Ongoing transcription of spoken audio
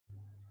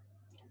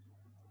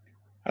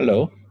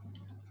Hello,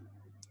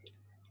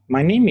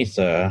 my name is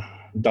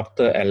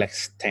Dr.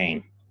 Alex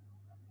Tang.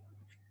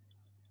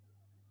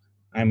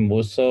 I'm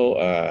also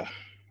a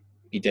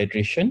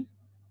pediatrician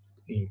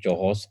in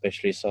Johor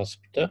Specialist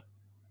Hospital,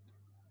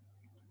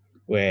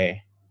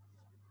 where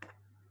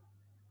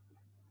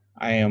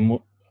I am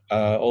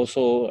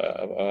also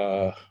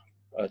a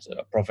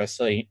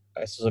professor,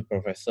 associate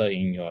professor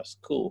in your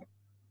school.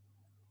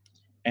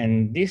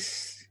 And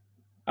this,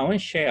 I want to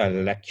share a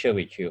lecture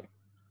with you.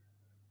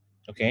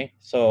 Okay,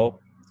 so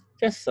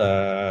just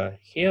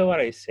hear what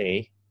I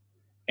say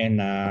and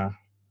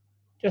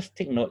just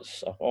take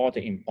notes of all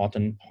the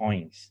important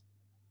points,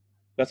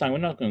 because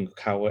I'm not going to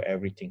cover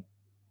everything.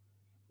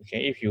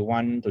 Okay, if you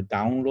want to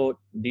download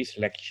this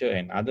lecture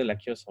and other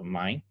lectures of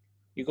mine,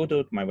 you go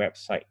to my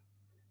website,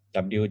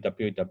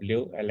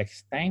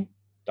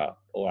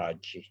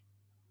 www.alextang.org.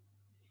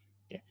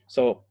 Okay,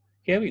 so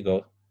here we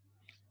go.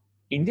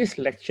 In this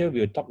lecture,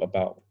 we'll talk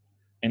about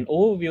an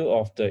overview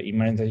of the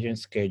immunization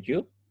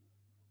schedule,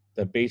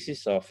 the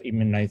basis of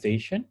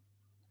immunization,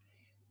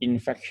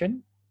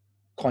 infection,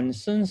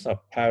 concerns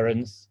of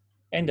parents,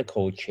 and the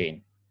cold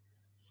chain,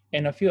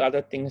 and a few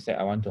other things that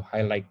I want to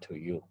highlight to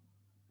you.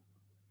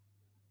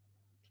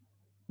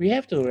 We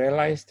have to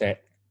realize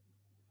that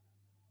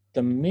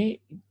the main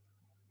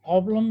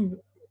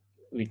problem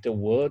with the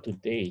world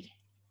today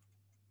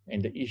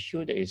and the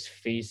issue that is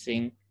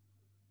facing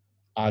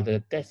are the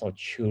deaths of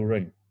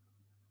children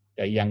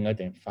that are younger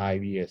than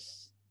 5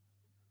 years,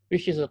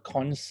 which is a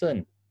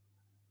concern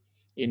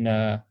in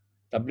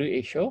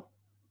WHO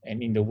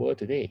and in the world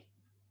today.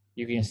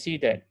 You can see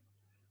that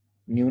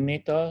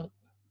neonatal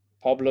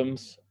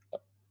problems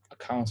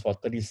accounts for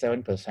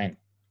 37%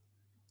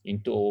 in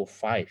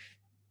 2005.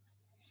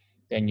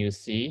 Then you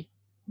see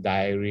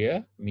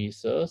diarrhea,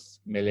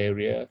 measles,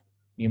 malaria,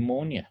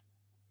 pneumonia.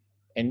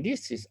 And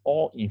this is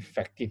all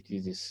infective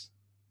disease.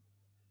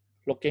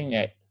 Looking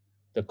at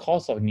the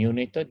cause of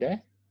neonatal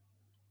death,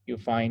 you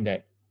find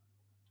that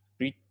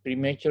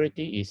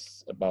prematurity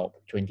is about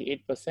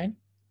 28%,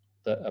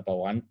 about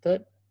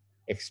 1/3,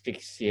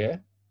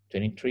 asphyxia,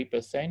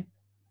 23%,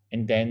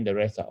 and then the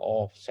rest are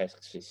all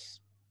sepsis.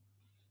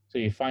 So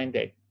you find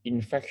that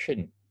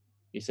infection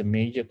is a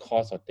major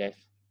cause of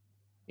death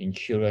in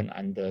children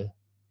under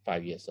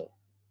 5 years old.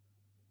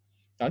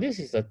 Now this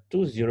is a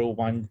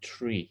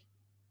 2013,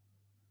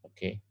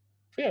 okay,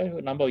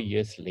 a number of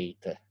years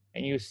later,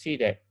 and you see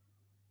that,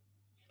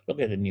 look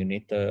at the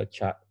neonatal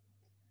chart,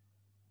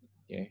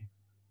 okay,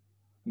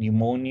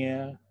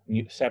 pneumonia,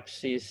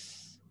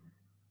 sepsis,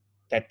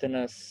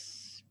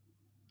 tetanus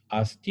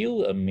are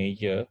still a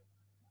major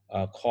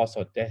cause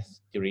of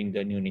death during the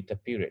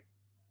neonatal period.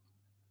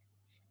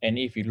 And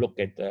if you look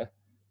at the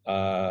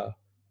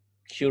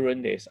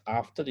children that is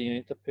after the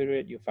neonatal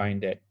period, you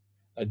find that,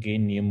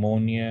 again,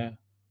 pneumonia,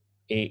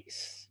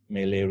 AIDS,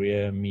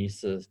 malaria,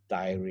 measles,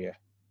 diarrhea.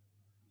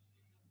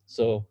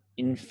 So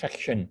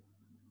infection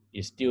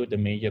is still the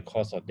major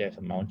cause of death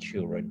among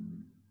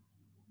children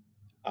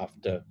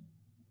after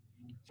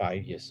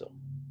 5 years old.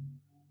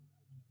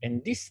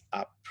 And these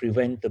are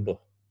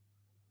preventable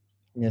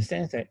in the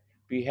sense that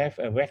we have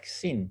a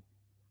vaccine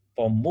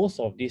for most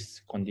of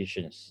these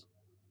conditions.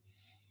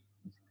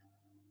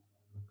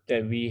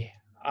 That we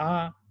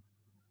have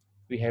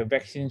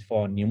vaccines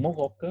for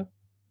pneumococcal,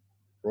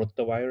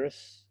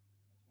 rotavirus,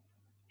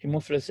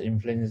 Haemophilus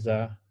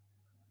influenza,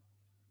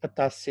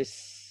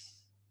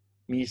 pertussis,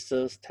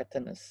 measles,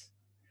 tetanus.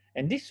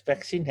 And this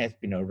vaccine has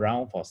been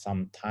around for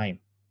some time.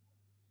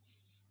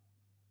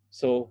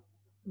 So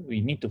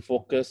we need to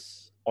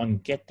focus on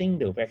getting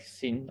the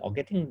vaccine or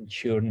getting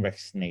children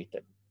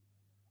vaccinated.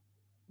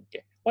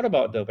 Okay. What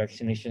about the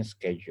vaccination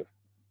schedule?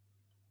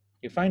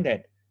 You find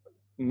that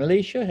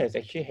Malaysia has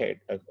actually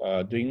had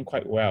doing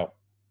quite well,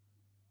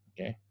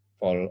 okay,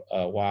 for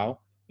a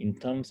while in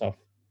terms of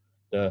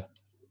the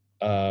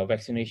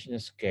vaccination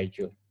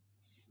schedule.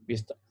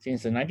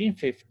 Since the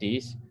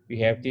 1950s, we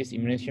have this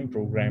immunization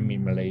program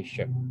in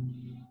Malaysia,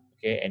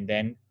 okay, and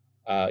then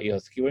it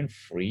was given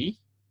free,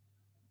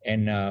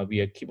 and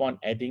we keep on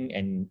adding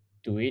and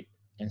do it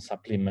and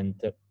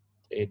supplemented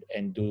it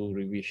and do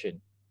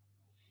revision.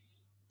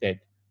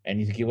 And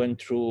it's given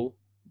through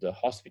the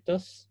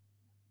hospitals,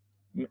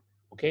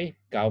 okay,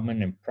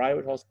 government and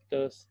private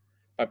hospitals,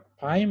 but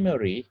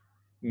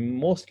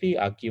mostly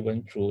are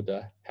given through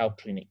the health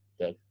clinic,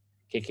 the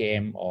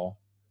KKM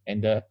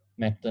and the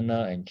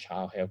maternal and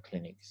child health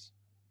clinics.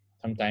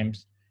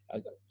 Sometimes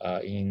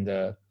in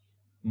the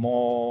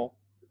more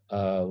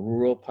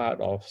rural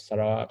part of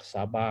Sarawak,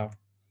 Sabah,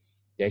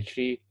 they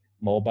actually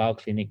mobile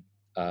clinic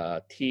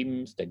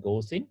teams that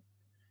goes in,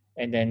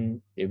 and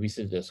then they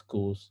visit the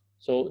schools.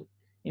 So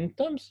in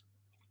terms,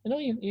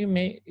 you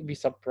may be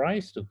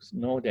surprised to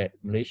know that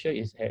Malaysia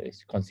is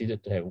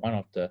considered to have one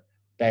of the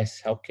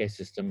best healthcare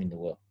system in the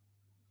world.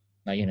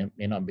 Now you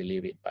may not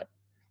believe it, but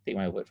take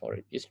my word for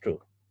it. It's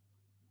true.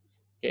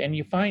 Okay, and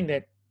you find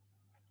that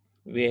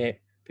we have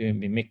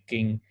been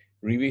making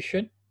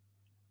revision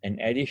and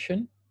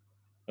addition,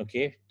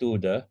 okay, to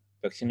the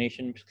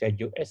vaccination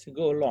schedule as we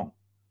go along.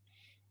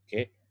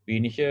 Okay, we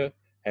initially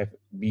have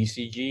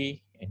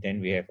BCG, and then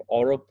we have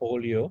oral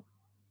polio,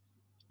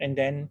 and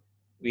then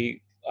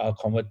we are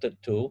converted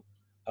to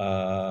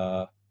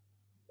uh,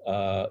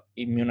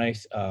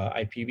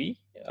 IPV,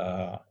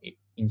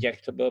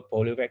 injectable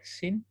polio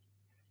vaccine.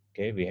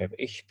 Okay, we have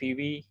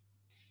HPV.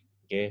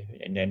 Okay,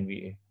 and then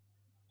we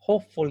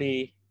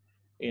hopefully,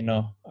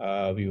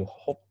 we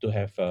hope to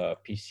have a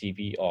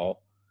PCV or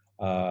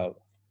uh,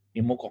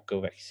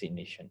 pneumococcal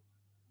vaccination.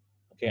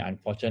 Okay,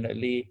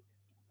 unfortunately,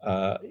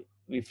 uh,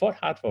 we fought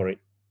hard for it,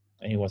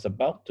 and it was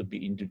about to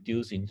be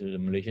introduced into the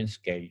Malaysian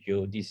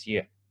schedule this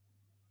year,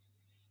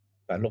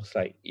 but looks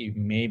like it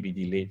may be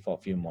delayed for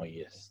a few more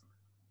years.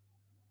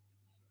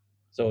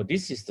 So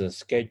this is the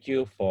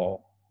schedule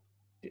for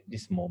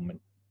this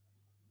moment.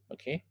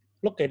 Okay,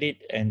 look at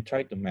it and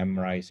try to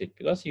memorize it,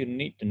 because you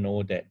need to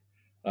know that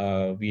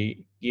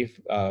we give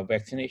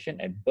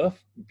vaccination at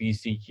birth,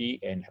 BCG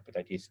and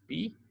hepatitis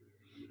B,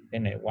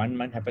 then at 1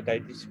 month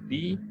hepatitis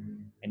B,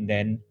 and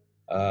then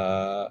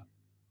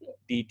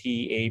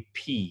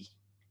DTAP.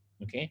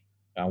 Okay,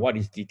 now what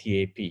is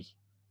DTAP?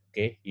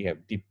 Okay, you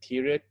have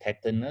diphtheria,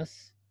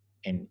 tetanus,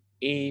 and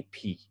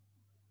AP.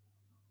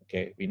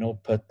 Okay, we know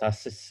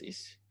pertussis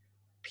is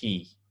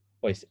P.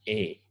 What is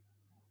A?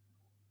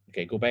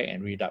 Okay, go back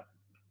and read up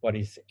what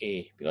is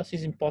A, because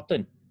it's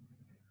important.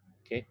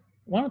 Okay,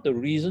 one of the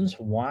reasons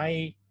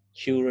why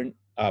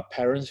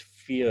parents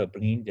fear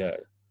bringing their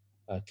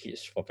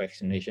kids for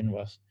vaccination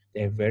was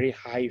they have very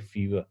high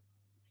fever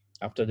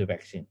after the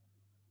vaccine.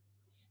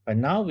 But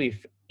now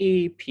with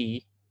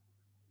AP,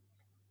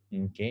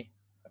 okay,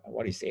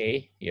 what is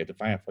A? You have to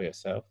find out for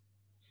yourself.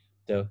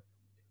 The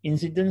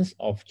incidence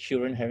of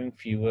children having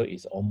fever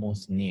is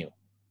almost nil,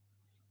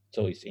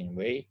 so it's in a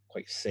way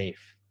quite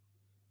safe.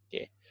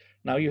 Okay,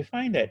 now you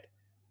find that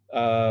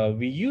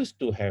we used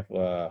to have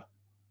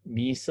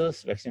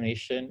measles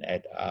vaccination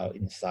at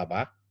in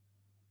Sabah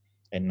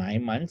at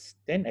 9 months.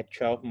 Then at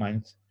 12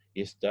 months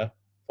is the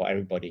for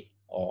everybody,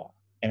 or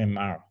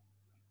MMR,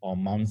 or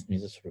mumps,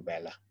 measles,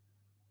 rubella.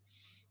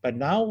 But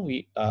now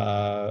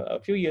a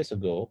few years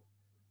ago,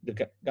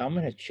 the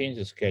government has changed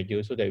the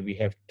schedule so that we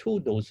have 2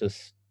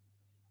 doses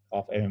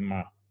of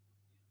MMR.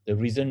 The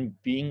reason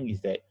being is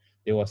that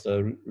there was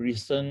a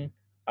recent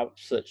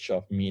upsurge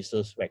of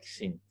measles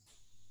vaccine,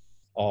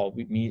 or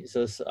with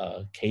measles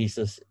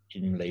cases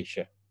in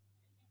Malaysia.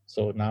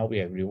 So now we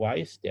have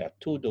revised, there are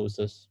 2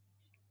 doses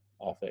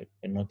of it.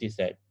 And notice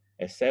that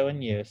at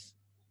 7 years,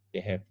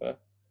 they have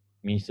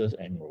measles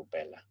and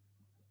rubella.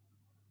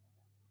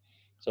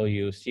 So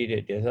you see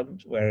that there's some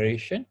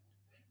variation,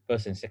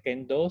 first and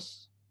second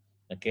dose,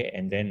 okay,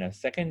 and then a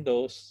second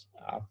dose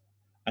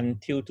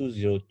until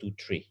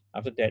 2023.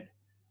 After that,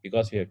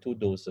 because we have 2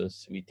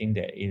 doses, we think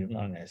that it is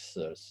not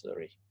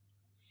necessary.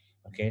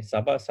 Okay,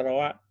 Sabah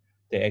Sarawak,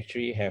 they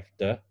actually have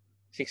the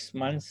 6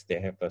 months, they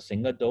have a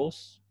single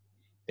dose,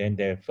 then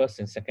their first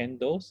and second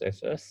dose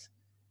as us,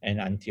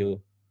 and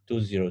until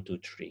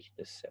 2023,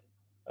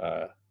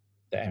 the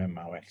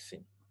MMR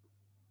vaccine.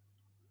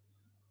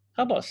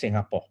 How about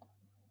Singapore?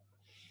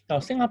 Now,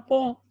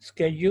 Singapore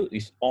schedule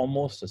is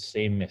almost the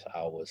same as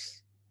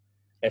ours,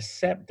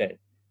 except that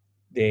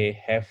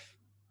they're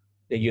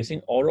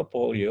using oral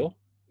polio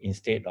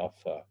instead of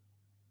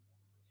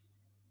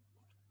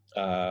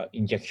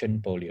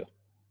injection polio.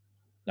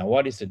 Now,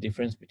 what is the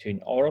difference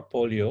between oral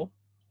polio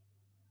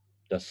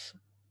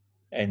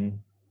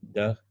and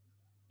the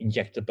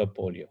injectable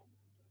polio?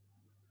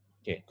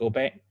 Okay, go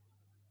back,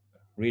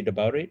 read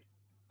about it,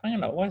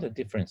 find out what's the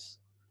difference.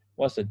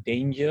 What's the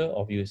danger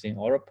of using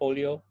oral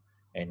polio,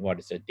 and what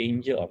is the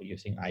danger of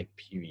using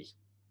IPV?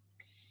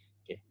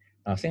 Okay.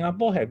 Now,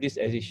 Singapore have this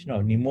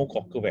additional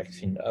pneumococcal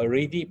vaccine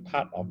already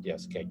part of their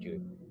schedule,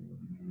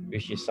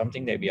 which is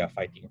something that we are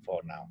fighting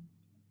for now.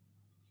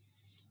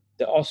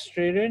 The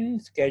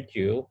Australian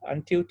schedule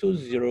until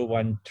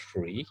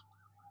 2013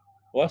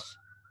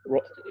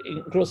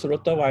 includes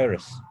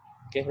rotavirus.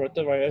 Okay,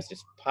 rotavirus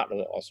is part of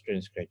the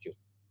Australian schedule,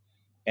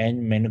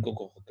 and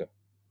meningococcal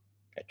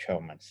at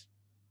 12 months.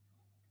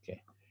 Okay,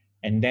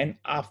 and then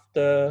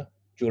after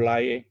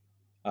July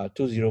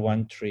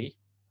 2013,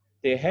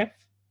 they have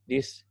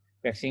this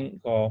vaccine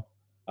called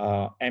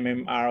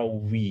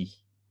MMRV,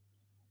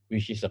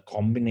 which is a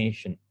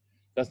combination.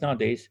 Because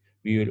nowadays,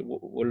 we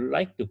would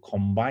like to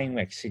combine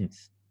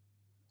vaccines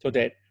so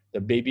that the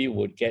baby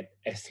would get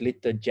as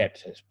little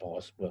jabs as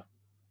possible.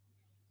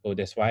 So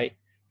that's why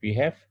we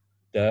have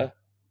the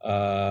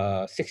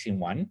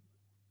 6-in-1,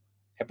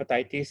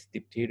 hepatitis,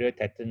 diphtheria,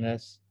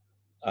 tetanus.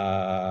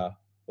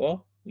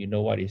 Well, you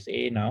know what is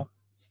A now.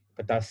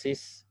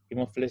 Pertussis,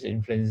 Haemophilus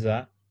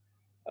influenza,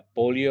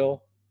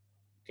 polio.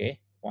 Okay,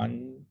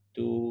 1,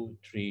 2,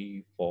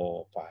 3,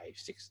 4, 5,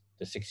 6.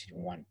 The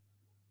 6-in-1.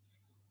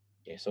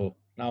 Okay, so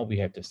now we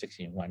have the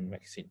 6-in-1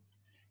 vaccine.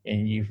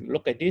 And if you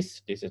look at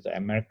this is the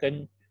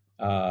American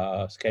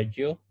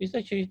schedule. It's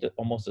actually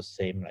almost the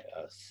same like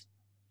us.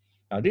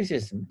 Now this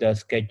is the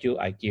schedule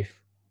I give.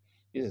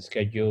 This is a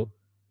schedule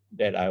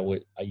that I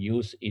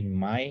use in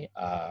my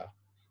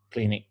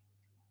clinic.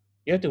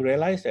 You have to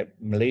realize that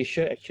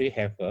Malaysia actually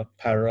have a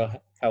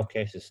parallel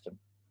healthcare system.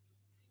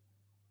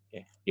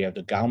 Okay? You have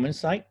the government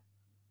side,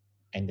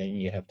 and then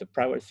you have the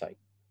private side.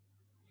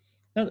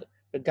 Now,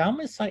 the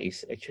government side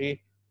is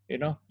actually,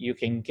 you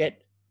can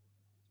get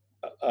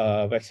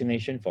a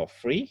vaccination for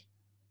free,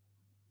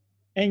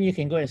 and you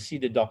can go and see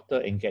the doctor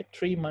and get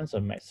 3 months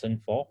of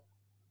medicine for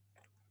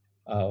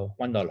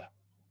 $1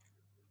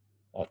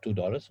 or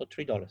 $2 or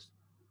 $3.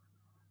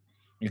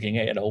 You can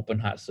get an open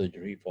heart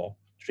surgery for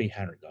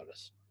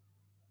 $300.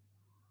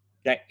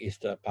 That is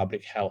the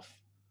public health,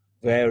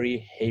 very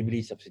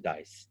heavily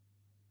subsidized.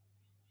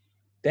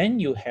 Then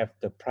you have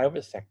the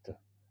private sector,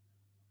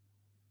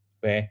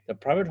 where the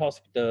private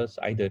hospitals,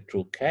 either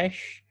through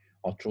cash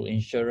or through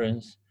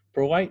insurance,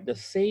 provide the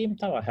same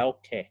type of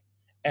health care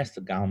as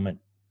the government,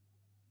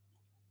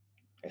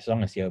 as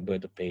long as you're able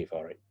to pay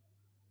for it.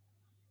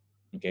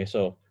 Okay,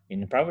 so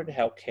in private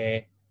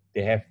healthcare,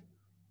 they have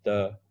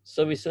the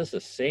services the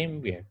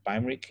same. We have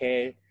primary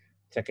care,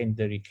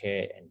 secondary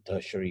care, and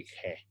tertiary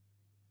care.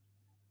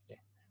 Okay.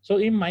 So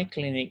in my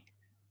clinic,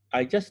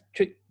 I just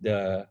tweak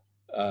the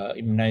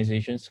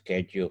immunization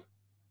schedule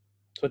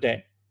so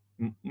that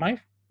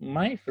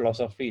my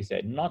philosophy is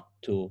that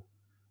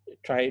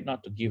try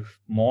not to give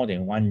more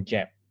than one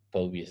jab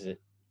per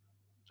visit.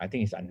 I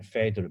think it's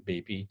unfair to the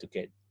baby to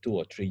get 2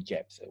 or 3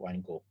 jabs at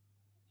one go.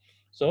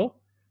 So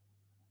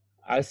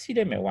I'll see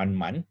them at 1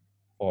 month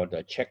for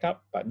the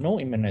checkup, but no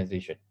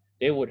immunization.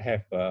 They would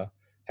have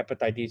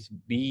hepatitis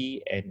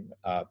B and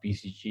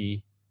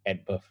BCG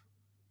at birth.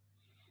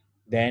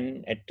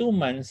 Then at 2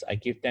 months, I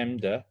give them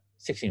the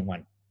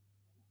 6-in-1,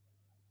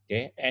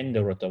 okay, and the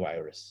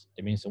rotavirus.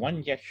 That means 1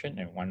 injection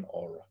and 1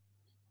 oral.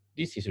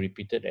 This is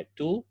repeated at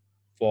 2,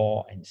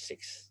 4, and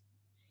 6.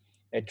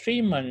 At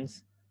 3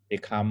 months, they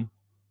come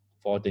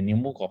for the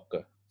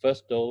pneumococcal.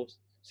 First dose,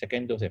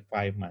 second dose at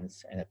 5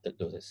 months, and the third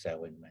dose at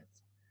 7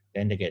 months.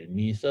 Then they get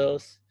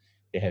measles,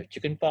 they have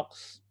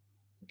chickenpox,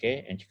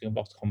 okay, and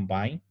chickenpox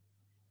combined.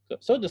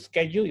 So the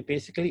schedule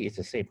basically is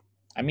the same.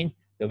 I mean,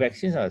 the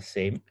vaccines are the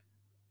same,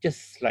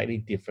 just slightly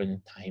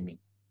different timing.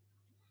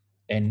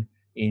 And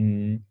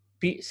in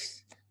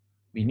peds,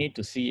 we need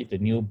to see the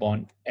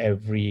newborn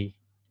every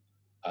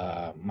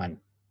month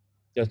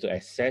just to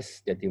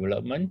assess their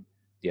development,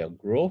 their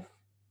growth,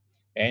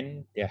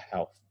 and their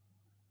health.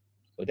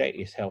 So that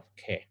is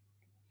healthcare.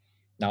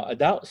 Now,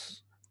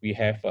 adults, we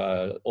have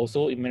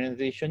also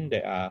immunization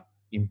that are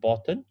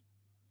important,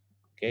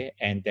 okay?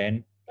 And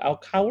then our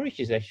coverage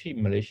is actually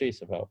in Malaysia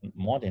is about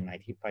more than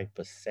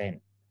 95%,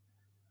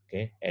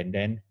 okay? And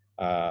then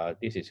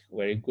this is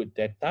very good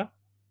data,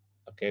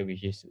 okay,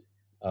 which is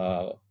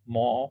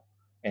more,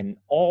 and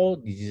all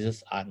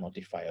diseases are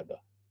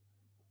notifiable.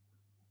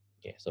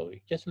 Okay, so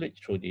we just look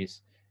through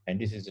this, and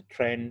this is a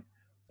trend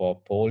for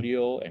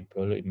polio and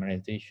polio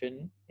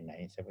immunization in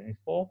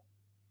 1974,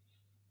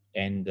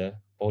 and the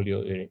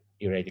polio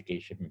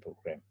eradication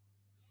program.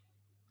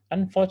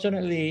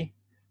 Unfortunately,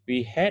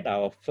 we had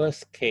our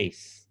first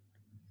case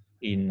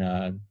in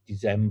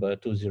December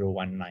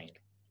 2019.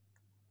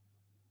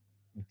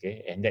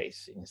 Okay, and that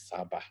is in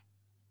Sabah.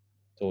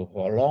 So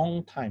for a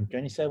long time,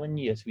 27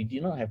 years, we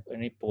did not have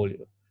any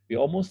polio. We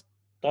almost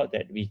thought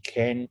that we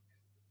can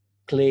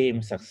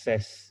claim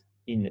success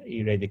in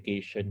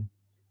eradication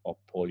of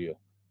polio.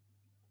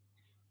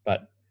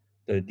 But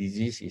the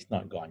disease is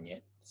not gone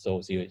yet.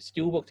 So there's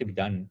still work to be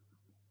done.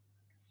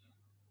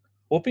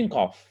 Whooping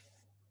cough.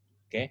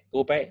 Okay,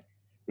 go back,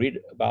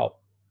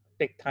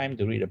 take time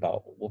to read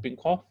about whooping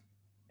cough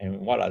and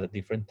what are the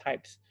different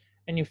types.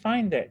 And you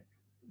find that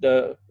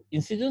the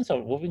incidence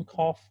of whooping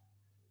cough,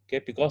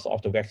 okay, because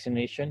of the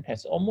vaccination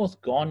has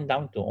almost gone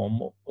down to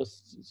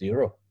almost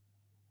zero.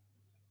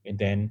 And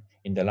then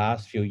in the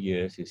last few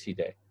years, you see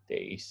that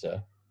there is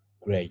a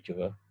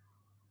gradual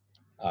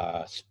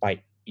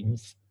spike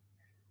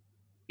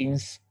in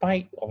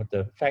spite of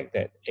the fact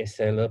that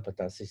acellular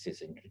pertussis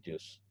is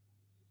introduced.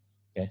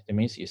 Okay, that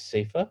means it's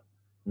safer,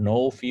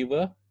 no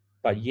fever,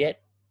 but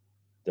yet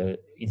the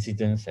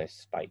incidence has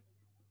spiked.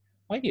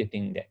 Why do you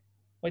think that?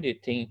 Why do you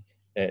think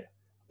that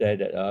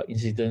the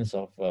incidence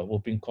of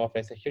whooping cough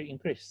has actually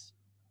increased?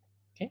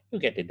 Okay, we'll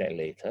get to that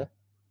later.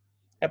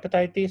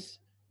 Hepatitis,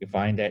 we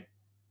find that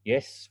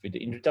yes, with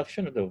the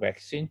introduction of the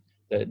vaccine,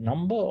 the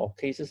number of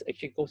cases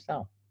actually goes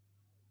down.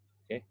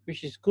 Okay,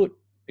 which is good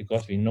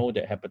because we know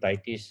that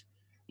hepatitis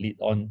lead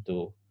on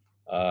to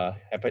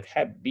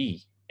hep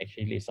B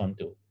actually leads on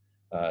to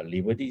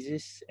liver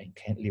disease and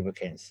liver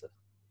cancer.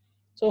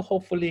 So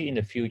hopefully in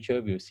the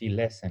future we'll see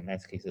less and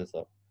less cases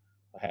of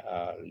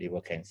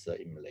liver cancer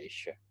in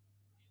Malaysia.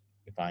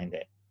 We find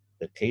that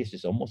the case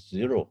is almost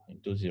zero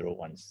in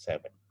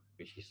 2017,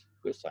 which is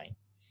a good sign.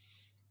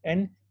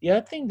 And the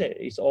other thing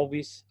that is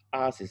always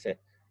asked is that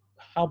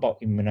how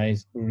about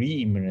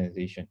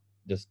re-immunization?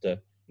 Does the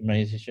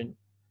immunization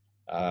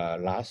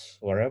last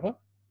forever,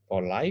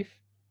 for life?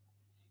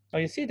 Now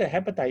you see the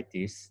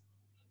hepatitis,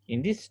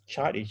 in this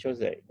chart, it shows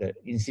that the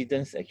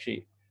incidence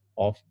actually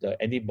of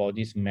the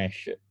antibodies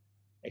measured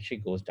actually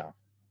goes down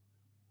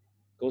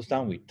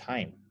with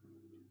time.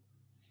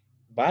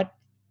 But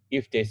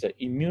if there's an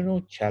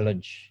immuno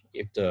challenge,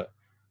 if the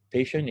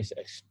patient is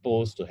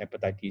exposed to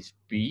hepatitis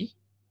B,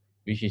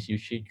 which is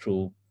usually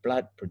through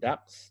blood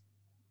products,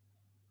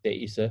 there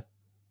is a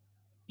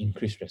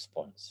increased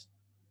response.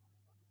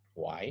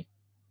 Why?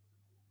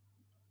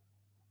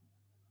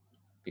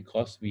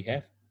 Because we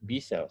have B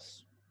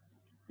cells,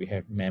 we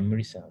have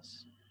memory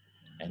cells,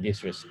 and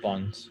this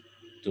responds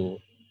to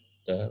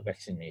the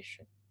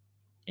vaccination.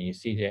 And you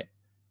see that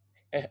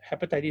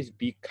hepatitis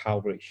B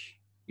coverage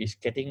is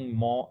getting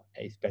more,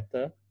 is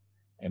better,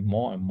 and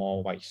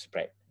more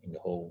widespread in the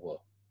whole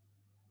world.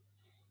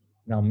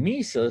 Now,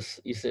 measles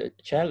is a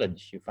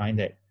challenge. You find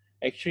that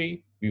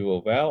actually we were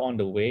well on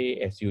the way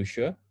as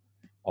usual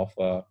of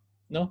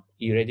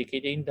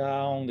eradicating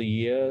down the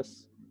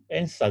years,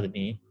 and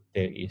suddenly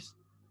there is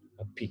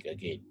a peak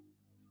again.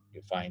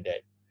 You find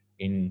that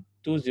in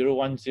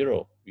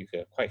 2010 we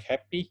were quite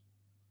happy,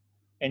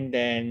 and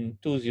then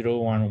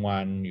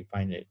 2011 you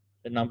find that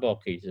the number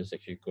of cases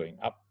actually going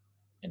up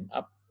and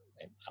up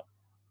and up.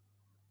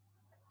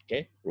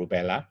 Okay,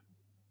 rubella,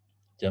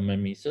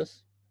 German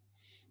measles.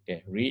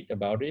 Okay, read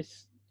about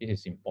this. This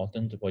is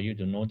important for you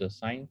to know the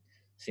signs,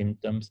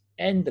 symptoms,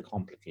 and the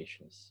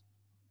complications.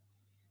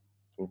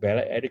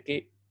 Rubella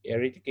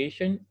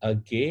eradication,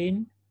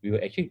 again, we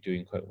were actually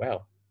doing quite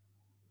well.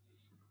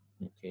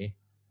 Okay,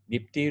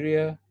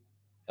 diphtheria,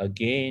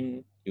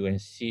 again, you can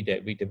see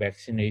that with the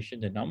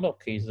vaccination, the number of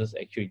cases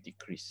actually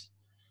decreased.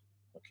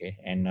 Okay,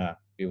 and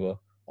we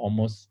will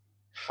almost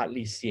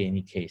hardly see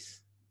any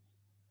case.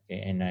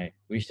 Okay, and I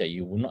wish that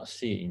you would not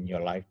see it in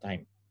your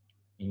lifetime,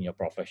 in your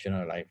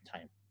professional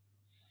lifetime.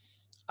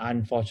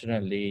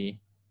 Unfortunately,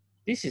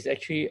 this is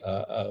actually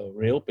a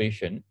real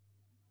patient.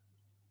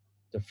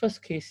 The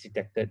first case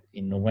detected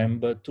in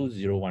November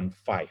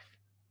 2015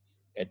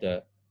 at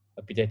the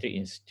Pediatric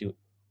Institute,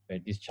 where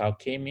this child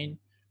came in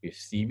with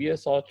severe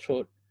sore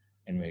throat,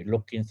 and when you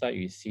look inside,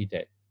 you see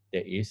that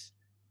there is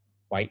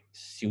white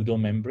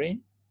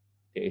pseudomembrane,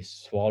 there is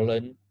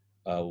swollen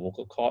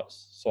vocal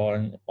cords,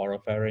 swollen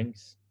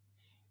oropharynx,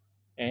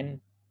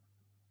 and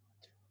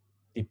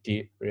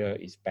diphtheria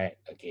is back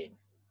again.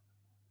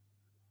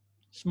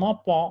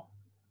 Smallpox,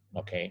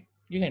 okay,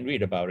 you can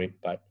read about it,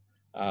 but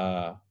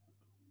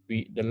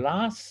the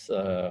last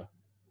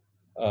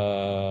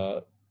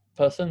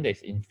person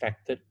that's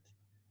infected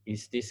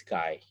is this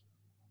guy.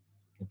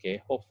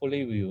 Okay,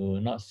 hopefully we will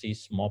not see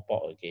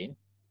smallpox again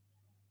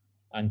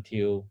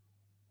until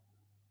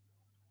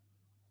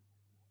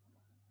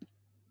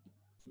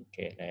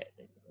okay,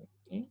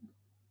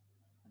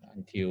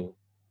 until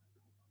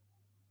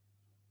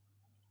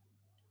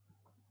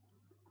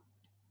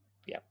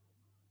yeah.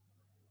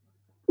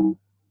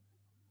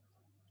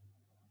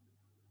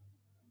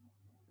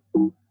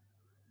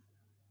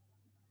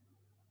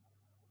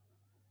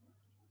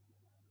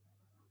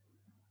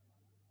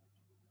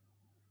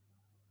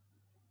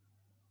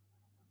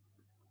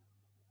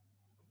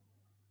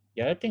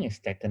 The other thing is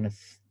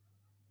tetanus.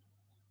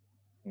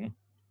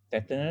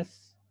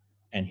 Tetanus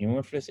and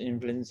Haemophilus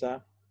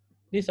influenza.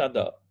 These are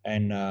the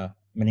and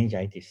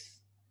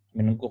meningitis,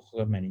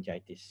 meningococcal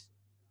meningitis.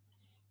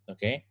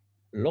 Okay,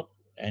 look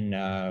and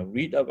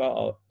read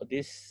about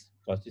this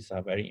because these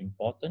are very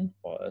important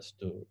for us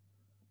to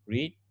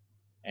read.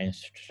 And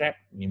strep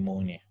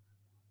pneumonia.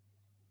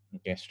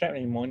 Okay, strep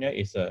pneumonia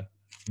is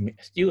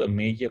still a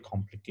major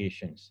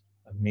complications,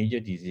 a major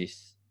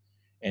disease,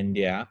 and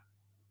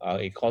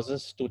it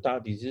causes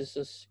two-type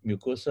diseases: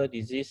 mucosal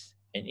disease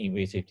and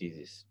invasive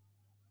disease.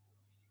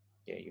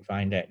 Okay, you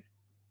find that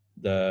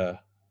the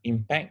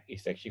impact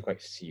is actually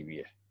quite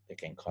severe. They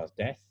can cause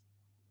death,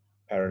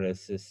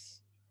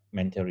 paralysis,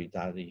 mental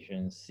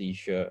retardation,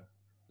 seizure,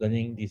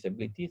 learning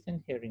disabilities,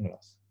 and hearing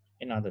loss,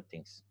 and other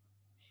things.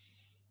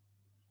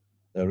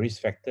 The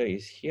risk factor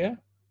is here,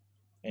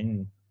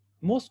 and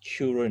most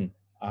children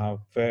are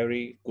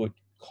very good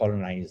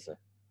colonizer.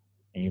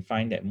 And you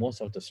find that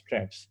most of the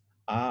straps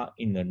are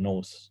in the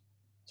nose.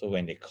 So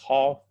when they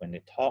cough, when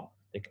they talk,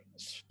 they can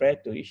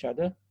spread to each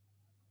other,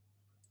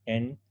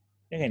 and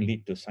they can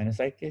lead to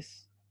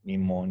sinusitis,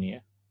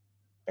 pneumonia,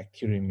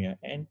 bacteremia,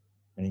 and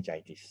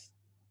meningitis.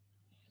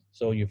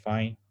 So you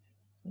find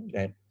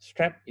that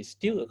strep is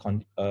still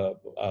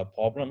a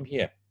problem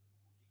here.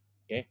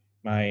 Okay,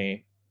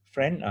 my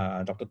friend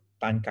Dr.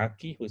 Tan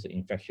Kaki, who's an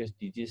infectious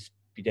disease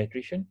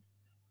pediatrician,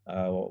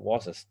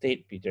 was a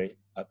state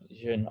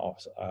pediatrician of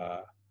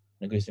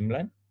Negeri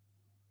Sembilan.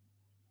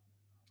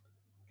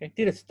 Okay,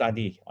 did a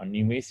study on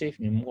invasive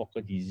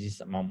pneumococcal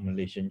disease among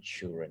Malaysian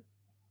children.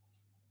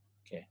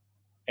 Okay,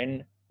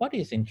 and what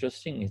is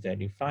interesting is that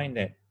you find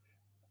that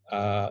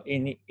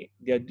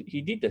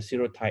he did the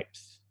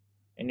serotypes,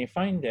 and you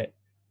find that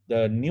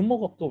the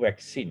pneumococcal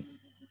vaccine.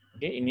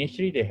 Okay,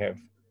 initially they have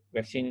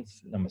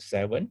vaccines number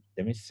 7,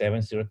 that means 7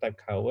 serotype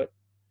covered,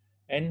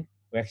 and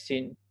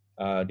vaccine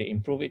they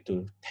improve it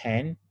to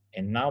 10,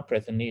 and now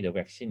presently the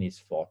vaccine is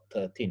for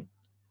 13.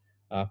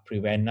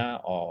 Prevena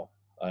or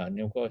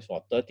pneumococcal is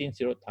for 13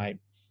 serotype,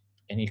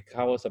 and it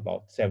covers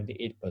about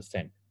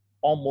 78%,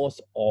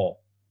 almost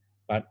all.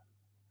 But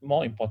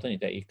more important is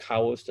that it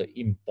covers the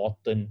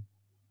important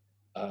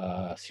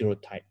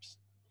serotypes.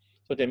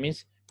 So that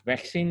means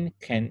vaccine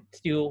can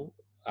still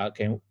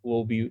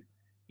will be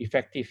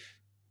effective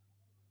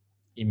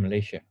in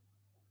Malaysia.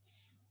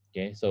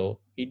 Okay, so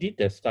he did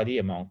the study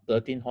among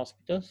 13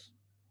 hospitals.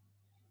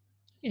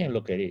 You can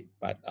look at it,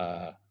 but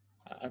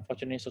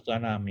unfortunately,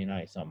 Sultana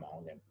Amina is not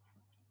among them.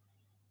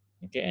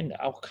 Okay, and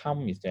the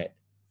outcome is that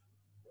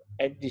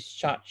at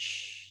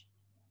discharge,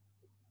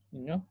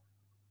 19%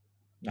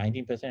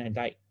 had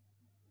died.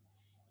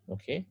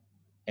 Okay,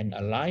 and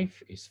alive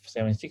is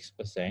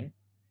 76%,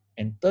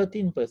 and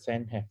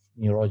 13% have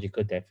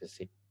neurological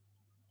deficit.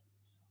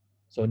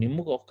 So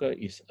pneumococcal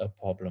is a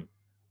problem.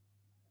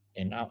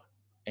 And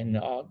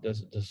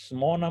the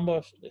small number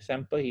of the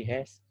sample he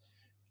has,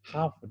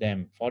 half of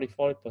them,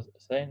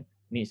 44%,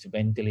 needs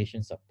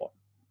ventilation support.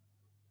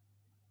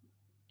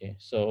 Okay,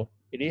 so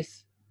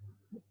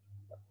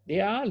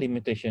there are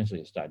limitations to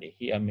the study.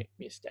 He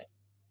admits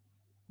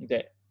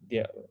that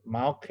the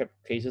mild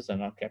cases are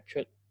not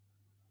captured.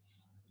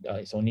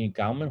 It's only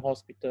government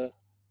hospital.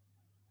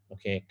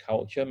 Okay,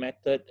 culture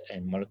method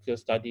and molecular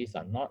studies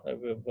are not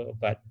available,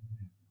 but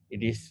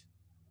it is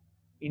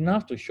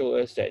enough to show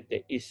us that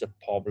there is a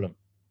problem.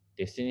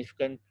 There's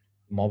significant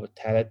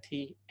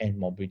mortality and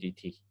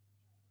morbidity.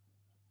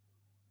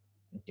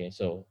 Okay,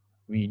 so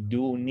we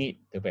do need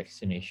the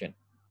vaccination.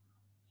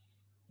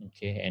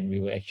 Okay, and we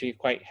were actually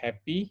quite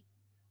happy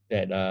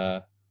that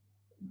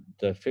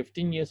the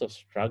 15 years of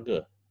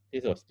struggle,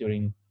 this was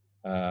during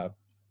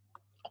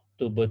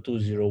October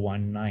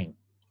 2019.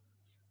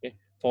 Okay.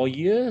 For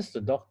years,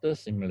 the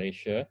doctors in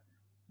Malaysia,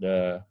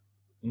 the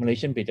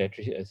Malaysian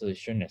Pediatric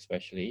Association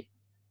especially,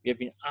 we have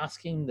been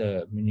asking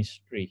the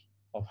Ministry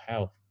of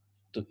Health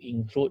to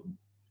include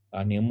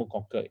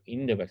pneumococcal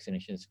in the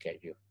vaccination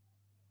schedule.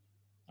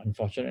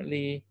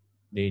 Unfortunately,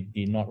 they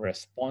did not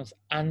respond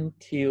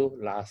until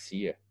last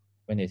year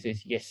when they said,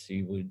 yes,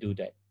 we will do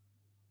that.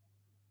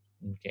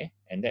 Okay,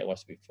 and that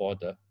was before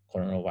the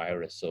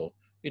coronavirus, so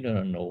we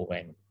don't know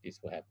when this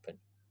will happen.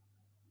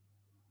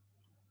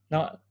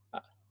 Now,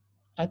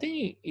 I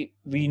think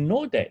we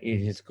know that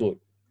it is good.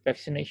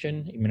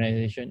 Vaccination,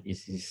 immunization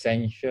is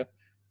essential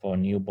for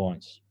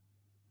newborns.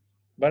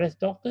 But as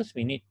doctors,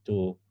 we need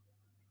to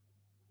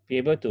be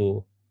able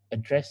to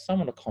address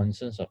some of the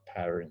concerns of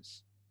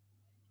parents.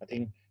 I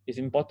think it's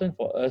important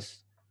for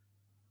us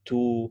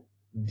to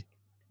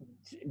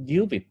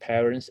deal with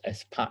parents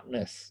as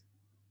partners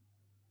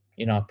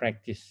in our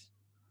practice.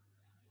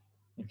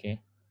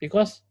 Okay,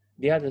 because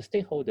they are the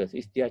stakeholders,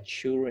 it's their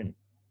children.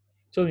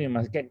 So we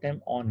must get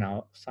them on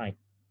our side.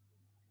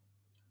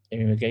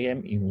 And we will get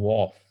them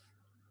involved,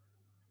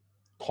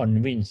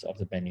 convinced of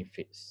the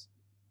benefits.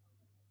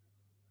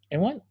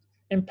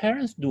 And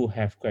parents do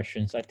have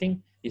questions. I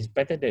think it's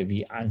better that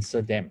we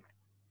answer them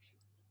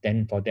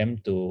than for them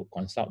to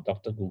consult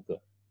Dr.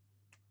 Google.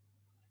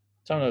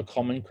 Some of the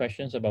common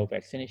questions about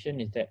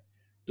vaccination is that,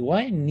 do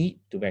I need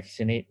to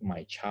vaccinate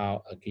my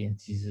child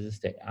against diseases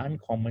that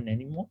aren't common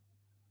anymore?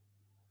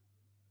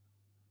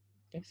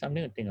 Okay,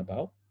 something to think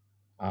about.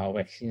 Are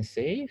vaccines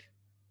safe?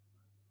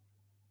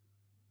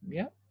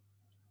 Yeah.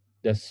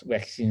 Does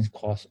vaccines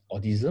cause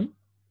autism?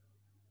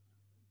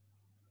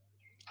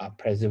 Are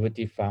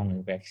preservatives found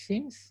in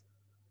vaccines?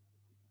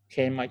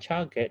 Can my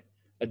child get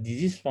a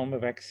disease from a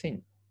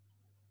vaccine?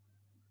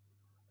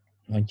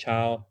 My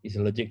child is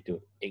allergic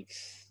to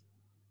eggs,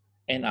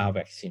 and are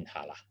vaccine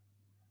halal?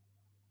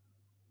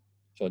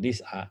 So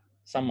these are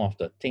some of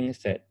the things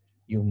that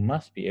you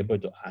must be able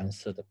to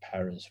answer the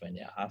parents when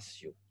they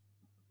ask you.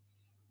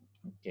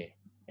 Okay,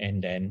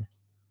 and then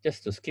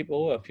just to skip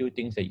over a few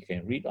things that you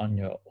can read on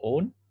your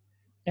own.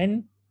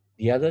 And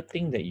the other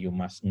thing that you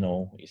must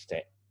know is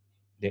that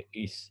there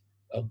is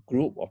a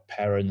group of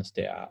parents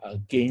that are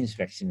against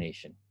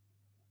vaccination.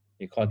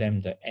 We call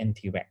them the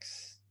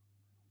anti-vax.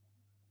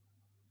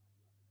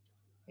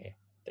 Okay.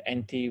 The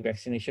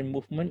anti-vaccination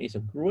movement is a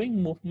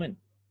growing movement.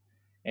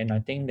 And I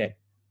think that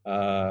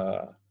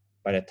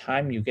by the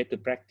time you get to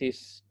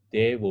practice,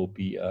 there will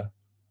be a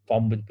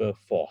formidable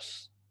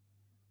force.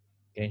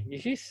 Okay, it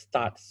usually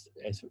starts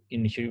as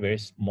initially very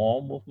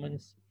small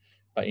movements,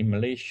 but in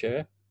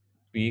Malaysia,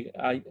 we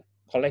are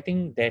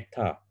collecting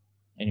data,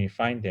 and we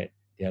find that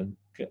there are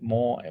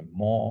more and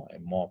more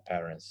and more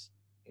parents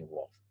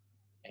involved.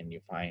 And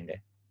you find that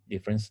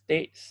different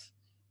states,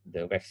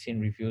 the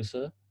vaccine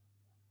refuser.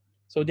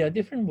 So there are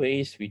different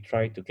ways we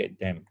try to get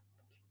them.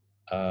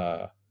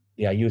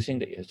 They are using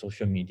the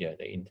social media,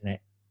 the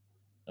internet,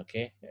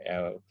 okay,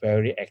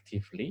 very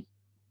actively.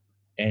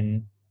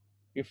 And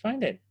you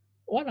find that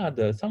what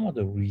are some of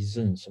the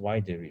reasons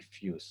why they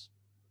refuse?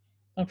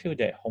 I feel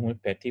that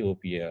homeopathy will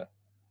be a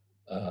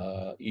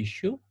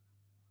issue,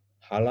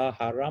 halal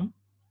haram,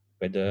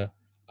 whether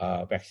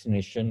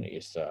vaccination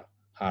is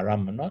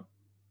haram or not,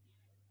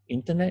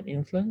 internet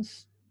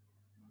influence,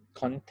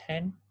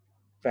 content,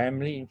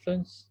 family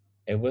influence,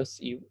 adverse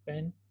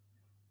event,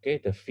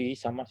 okay, the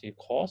fees, how much it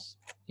costs,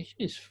 it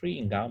is free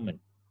in government.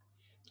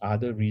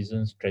 Other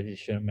reasons,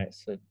 traditional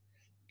method,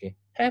 okay,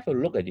 have a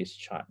look at this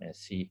chart and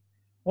see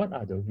what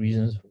are the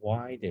reasons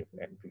why they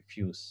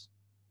refuse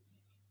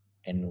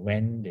and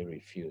when they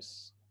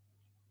refuse.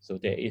 So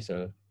there is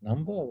a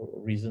number of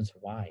reasons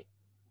why.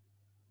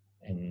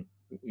 And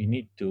we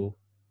need to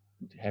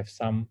have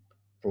some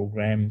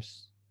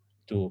programs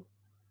to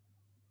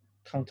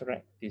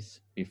counteract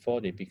this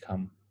before they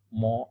become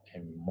more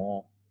and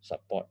more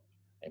support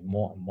and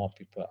more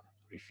people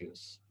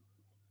refuse.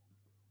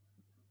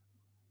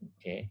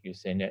 Okay, you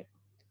say that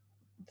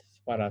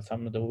what are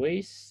some of the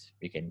ways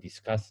we can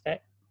discuss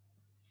that?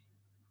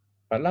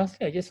 But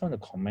lastly, I just want to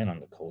comment on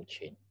the cold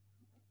chain.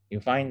 You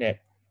find that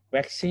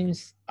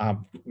vaccines are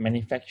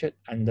manufactured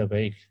under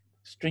very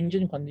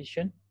stringent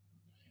condition.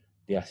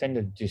 They are sent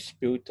to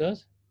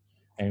distributors,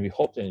 and we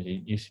hope that the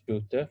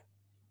distributor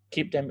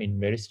keep them in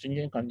very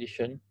stringent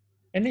condition,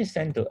 and then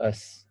send to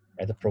us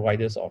at the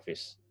provider's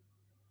office,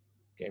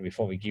 okay,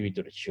 before we give it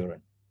to the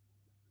children.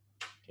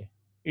 Okay.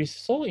 It's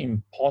so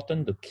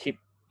important to keep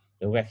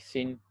the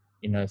vaccine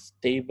in a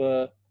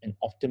stable and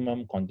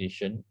optimum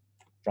condition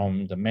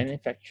from the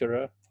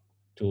manufacturer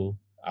to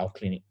our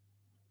clinic.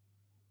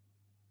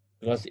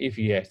 Because if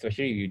you,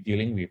 especially you're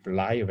dealing with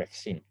live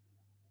vaccine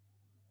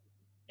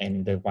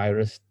and the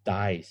virus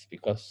dies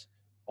because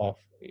of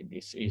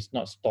it's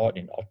not stored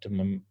in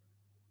optimum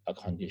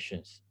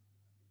conditions,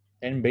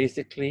 then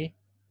basically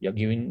you're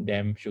giving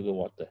them sugar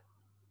water.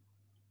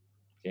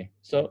 Okay,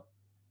 so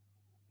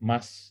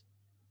must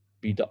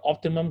be the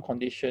optimum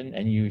condition,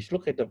 and you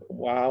look at the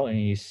vial and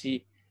you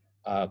see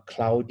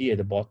cloudy at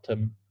the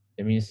bottom,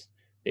 that means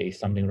there is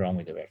something wrong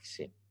with the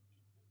vaccine.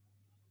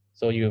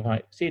 So you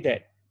might see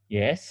that,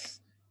 yes,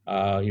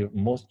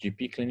 most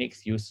GP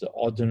clinics use the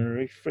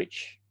ordinary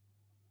fridge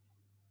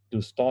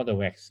to store the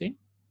vaccine,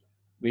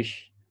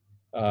 which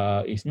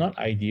is not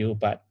ideal,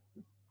 but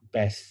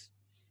best.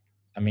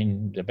 I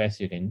mean, the best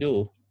you can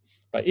do.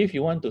 But if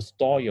you want to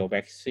store your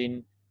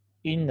vaccine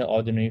in the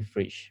ordinary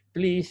fridge,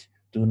 please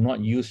do not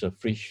use a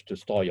fridge to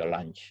store your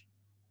lunch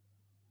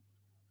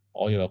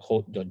or your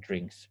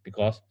drinks,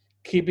 because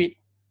keep it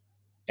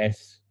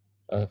as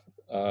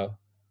a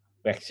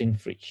vaccine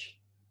fridge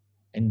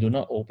and do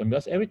not open,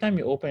 because every time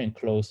you open and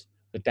close,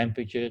 the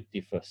temperature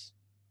differs.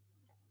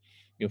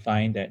 You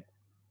find that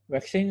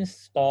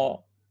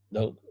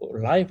the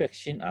live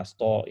vaccine are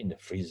stored in the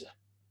freezer,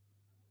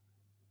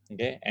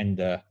 okay, and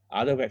the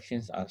other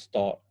vaccines are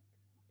stored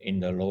in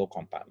the lower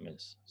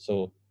compartments.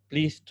 So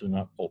please do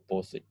not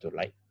oppose it to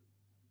light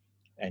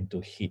and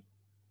to heat,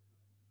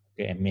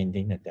 okay, and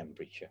maintain the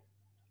temperature.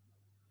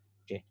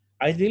 Okay,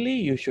 ideally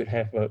you should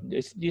have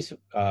this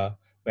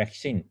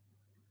vaccine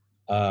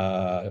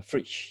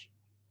fridge,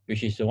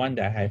 which is the one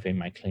that I have in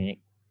my clinic.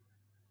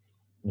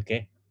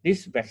 Okay,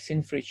 this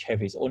vaccine fridge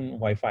have its own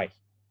Wi-Fi.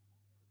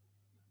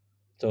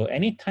 So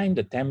anytime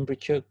the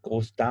temperature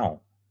goes down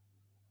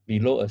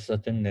below a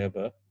certain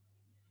level,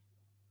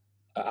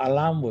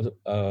 alarm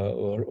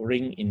will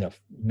ring in the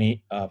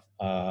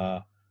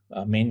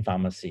main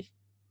pharmacy,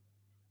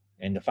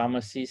 and the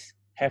pharmacists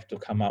have to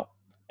come out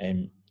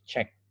and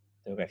check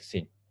the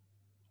vaccine.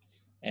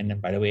 And then,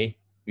 by the way,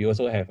 we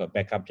also have a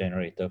backup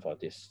generator for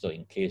this, so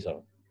in case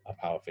of a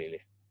power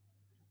failure.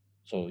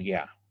 So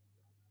yeah,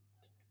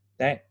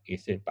 that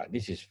is it. But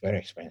this is very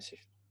expensive.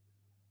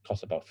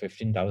 Costs about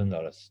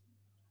 $15,000.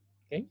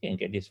 Okay, you can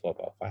get this for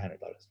about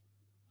 $500.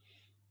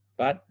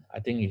 But I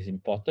think it's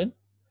important.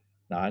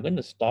 Now I'm going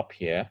to stop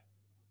here,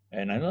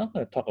 and I'm not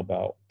going to talk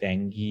about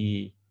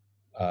dengue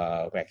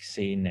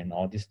vaccine and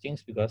all these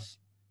things, because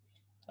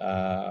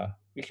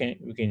we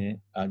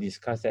can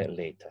discuss that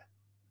later.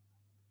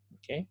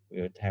 Okay,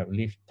 we'll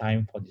leave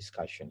time for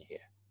discussion here.